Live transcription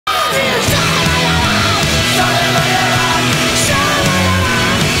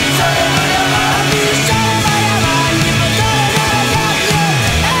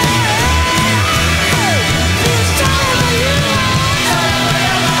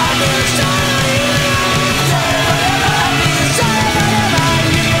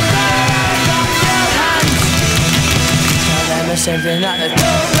same thing.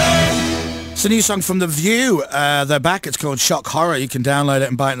 It's a new song from The View. They're back. It's called Shock Horror. You can download it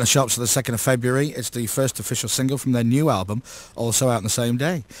and buy it in the shops on the 2nd of February. It's the first official single from their new album, also out on the same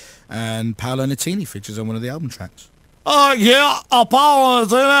day. And Paolo Nutini features on one of the album tracks. Oh, yeah, Paolo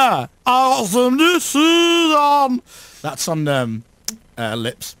Nutini. That's on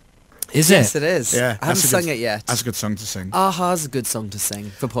Lips. Is it? Yes, it is. Yeah, I haven't sung it yet. That's a good song to sing. Aha's a good song to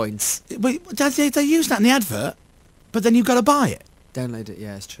sing, for points. But they use that in the advert, but then you've got to buy it. Download it,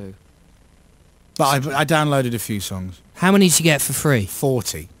 yeah, it's true. But I downloaded a few songs. How many did you get for free?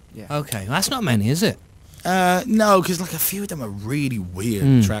 40. Yeah. Okay, well, that's not many, is it? No, because like a few of them are really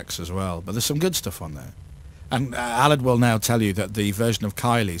weird tracks as well. But there's some good stuff on there. And Alad will now tell you that the version of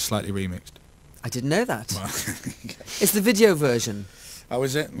Kylie is slightly remixed. I didn't know that. It's the video version. Oh,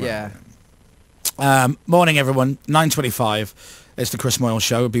 is it? Yeah. Morning, everyone. 9:25. It's the Chris Moyles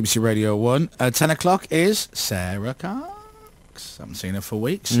Show at BBC Radio 1. 10 o'clock is Sara Cox. I haven't seen her for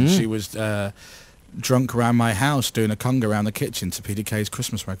weeks. She was drunk around my house doing a conga around the kitchen to PDK's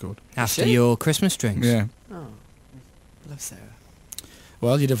Christmas record. After your Christmas drinks? Yeah. Oh, love Sarah.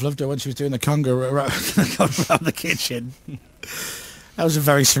 Well, you'd have loved her when she was doing the conga around the kitchen. That was a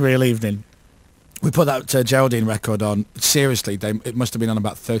very surreal evening. We put that Geraldine record on. Seriously, it must have been on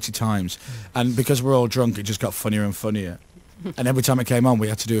about 30 times. And because we're all drunk, it just got funnier and funnier. And every time it came on, we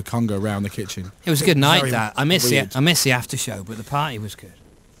had to do a conga around the kitchen. It was a good night, that. I miss the after show, but the party was good.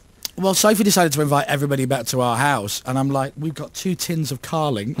 Well, Sophie decided to invite everybody back to our house, and I'm like, we've got 2 tins of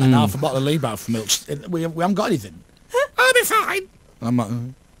Carling and half a bottle of Leebath milk. We haven't got anything. I'll be fine. And I'm like,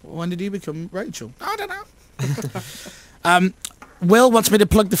 when did you become Rachel? I don't know. Will wants me to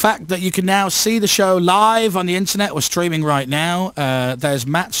plug the fact that you can now see the show live on the internet. We're streaming right now. There's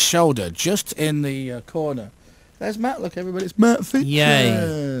Matt's shoulder just in the corner. There's Matt. Look, everybody. It's Matt Fincham.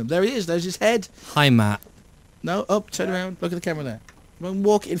 Yay. There he is. There's his head. Hi, Matt. No, up, turn around. Look at the camera there.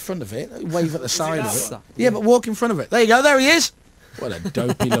 Walk in front of it. Wave at the side of it. Yeah, but walk in front of it. There you go. There he is. What a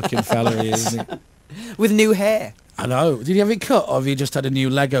dopey looking fella he is, isn't he? With new hair. I know. Did you have it cut, or have you just had a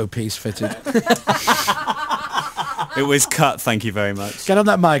new Lego piece fitted? It was cut, thank you very much. Get on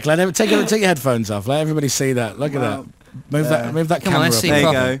that mic, take your headphones off. Let everybody see that. Look at that. Move that camera up. There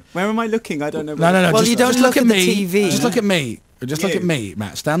you go. Where am I looking? I don't know. No. Well, you don't look at the TV. Just look at me. Just look at me,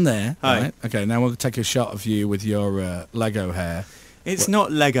 Matt. Stand there. Hi. Right? Okay, now we'll take a shot of you with your Lego hair. It's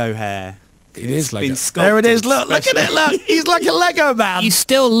not Lego hair. It is Lego. Been There it is. Look at specially. it. Look, he's like a Lego man. You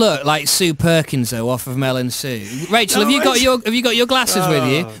still look like Sue Perkins, though, off of Mel and Sue. Rachel, have you got your glasses with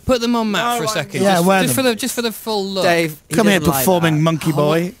you? Put them on, Matt, for a second. Yeah, just for the full look. Dave, Come here, performing monkey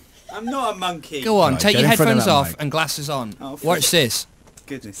boy. I'm not a monkey. Go on, Right, take get your in front of headphones that off mic. and glasses on. Oh, Watch this.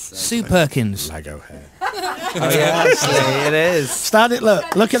 Goodness sake. Sue Perkins. Lego hair. Oh, yeah, actually, it is. Start it.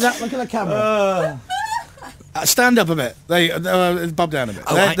 Look at that. Look at the camera. Stand up a bit. There you go. Bob down a bit.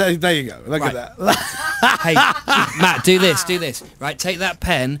 There you go. Look at that. Hey, Matt, do this. Right, take that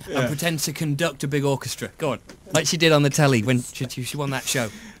pen and pretend to conduct a big orchestra. Go on, like she did on the telly when she won that show.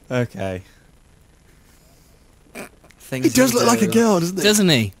 Okay. Things He does look like a girl, doesn't he? Doesn't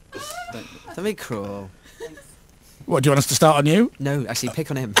he? Don't be cruel. What, do you want us to start on you? No, actually,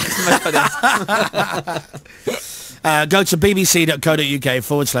 pick on him. Go to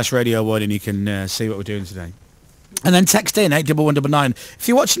bbc.co.uk/Radio1 and you can see what we're doing today. And then text in 81199. If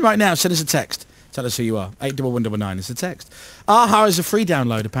you're watching right now, send us a text. Tell us who you are. 81199 is the text. Aha is a free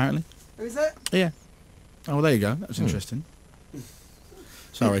download, apparently. Who is it? Yeah. Oh, well, there you go. That was interesting.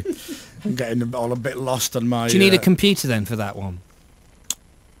 Sorry. I'm getting all a bit lost on my... Do you need a computer then for that one?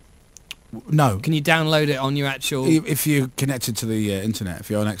 No. Can you download it on your actual... If you're connected to the internet,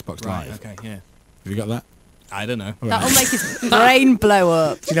 if you're on Xbox Right, Live. okay, yeah. Have you got that? I don't know. Right. That'll make his brain blow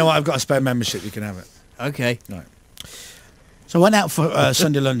up. Do you know what? I've got a spare membership. You can have it. Okay. Right. So I went out for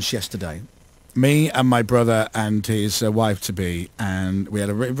Sunday lunch yesterday. Me and my brother and his wife-to-be, and we had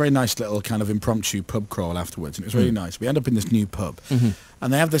a very nice little kind of impromptu pub crawl afterwards, and it was really nice. We end up in this new pub,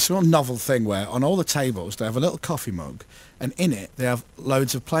 and they have this real novel thing where on all the tables they have a little coffee mug, and in it they have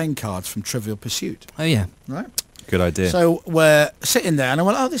loads of playing cards from Trivial Pursuit. Oh, yeah. Right? Good idea. So we're sitting there, and I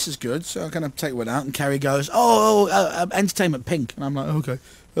went, oh, this is good. So I kind of take one out, and Carrie goes, Entertainment Pink. And I'm like, okay.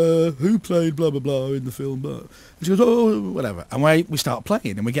 Who played blah, blah, blah in the film? Blah. And she goes, oh, whatever. And we start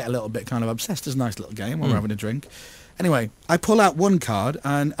playing, and we get a little bit kind of obsessed. It's a nice little game while we're having a drink. Anyway, I pull out one card,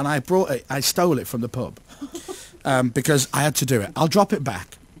 and I stole it from the pub because I had to do it. I'll drop it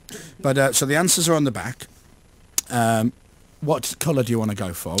back. But so the answers are on the back. What colour do you want to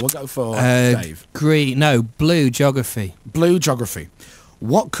go for? We'll go for Dave. Green. No, blue geography. Blue geography.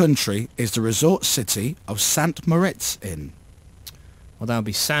 What country is the resort city of St. Moritz in? Well, that would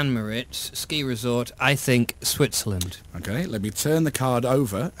be San Moritz, ski resort, I think Switzerland. Okay, let me turn the card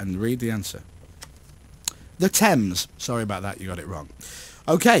over and read the answer. The Thames. Sorry about that, you got it wrong.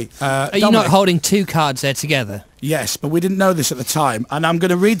 Okay. Are you not holding two cards there together? Yes, but we didn't know this at the time, and I'm going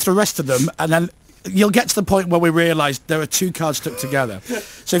to read the rest of them, and then you'll get to the point where we realise there are two cards stuck together.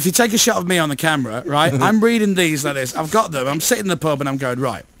 So if you take a shot of me on the camera, right, I'm reading these like this. I've got them. I'm sitting in the pub and I'm going,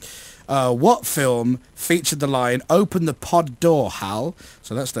 right, what film featured the line, open the pod door, Hal?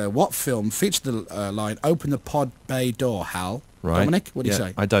 So that's there. What film featured the line, open the pod bay door, Hal? Right. Dominic, what do you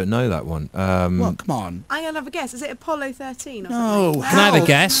say? I don't know that one. What? Come on. I'm going to have a guess. Is it Apollo 13 or No. something? Can I have a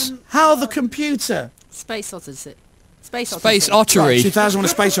guess? Hal the computer. Space Odyssey. Space Odyssey. Space Ottery. Right, 2001 A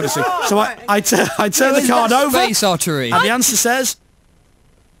Space Odyssey. So I turn the card over. Space Ottery. And the answer says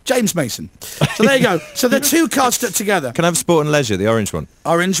James Mason. So there you go. So the two cards stuck together. Can I have Sport and Leisure, the orange one?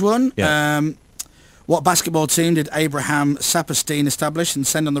 Orange one. Yeah. What basketball team did Abraham Saperstein establish and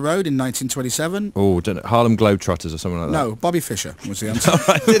send on the road in 1927? Oh, don't know, Harlem Globetrotters or something like that. No, Bobby Fischer was the answer.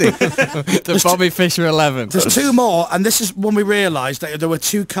 Right, did he? The Bobby Fischer 11. There's two more, and this is when we realised that there were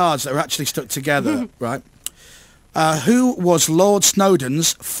two cards that were actually stuck together, right? Who was Lord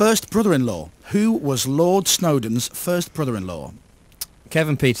Snowden's first brother-in-law? Who was Lord Snowden's first brother-in-law?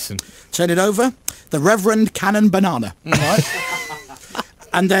 Kevin Peterson. Turn it over. The Reverend Canon Banana. Right?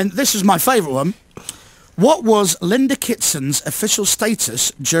 And then this is my favourite one. What was Linda Kitson's official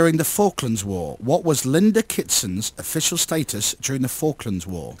status during the Falklands War? What was Linda Kitson's official status during the Falklands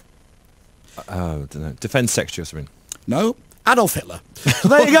War? Oh, I don't know. Defence Secretary or something. No, Adolf Hitler. So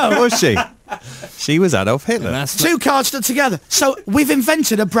there you go. Was she? She was Adolf Hitler. And that's Two cards stuck together. So we've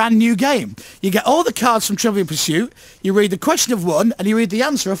invented a brand new game. You get all the cards from Trivial Pursuit, you read the question of one, and you read the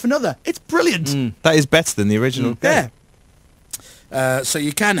answer of another. It's brilliant. That is better than the original game. Yeah. So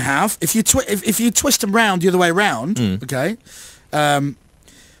you can have, if you twist them round the other way round, okay,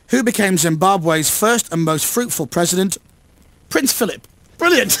 who became Zimbabwe's first and most fruitful president? Prince Philip.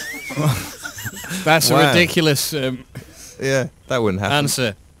 Brilliant. That's a Wow. ridiculous Yeah, that wouldn't happen.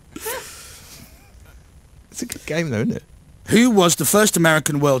 answer. It's a good game though, isn't it? Who was the first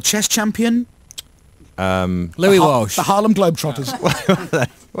American world chess champion? Louis Walsh. The Harlem Globetrotters.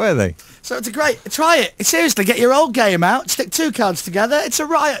 Where are they? So it's a great, try it. Seriously, get your old game out, stick two cards together, it's a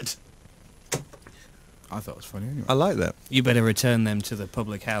riot. I thought it was funny anyway. I like that. You better return them to the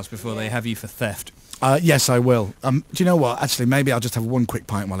public house before they have you for theft. Yes, I will. Do you know what? Actually, maybe I'll just have one quick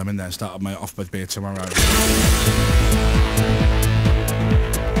pint while I'm in there and start my off with beer tomorrow.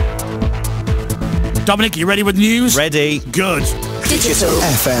 Dominic, you ready with news? Ready. Good. Digital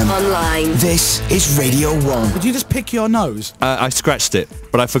FM. Online. This is Radio 1. Did you just pick your nose? I scratched it,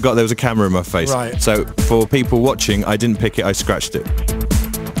 but I forgot there was a camera in my face. Right. So for people watching, I didn't pick it, I scratched it.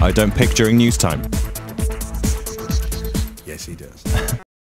 I don't pick during news time. Yes, he does.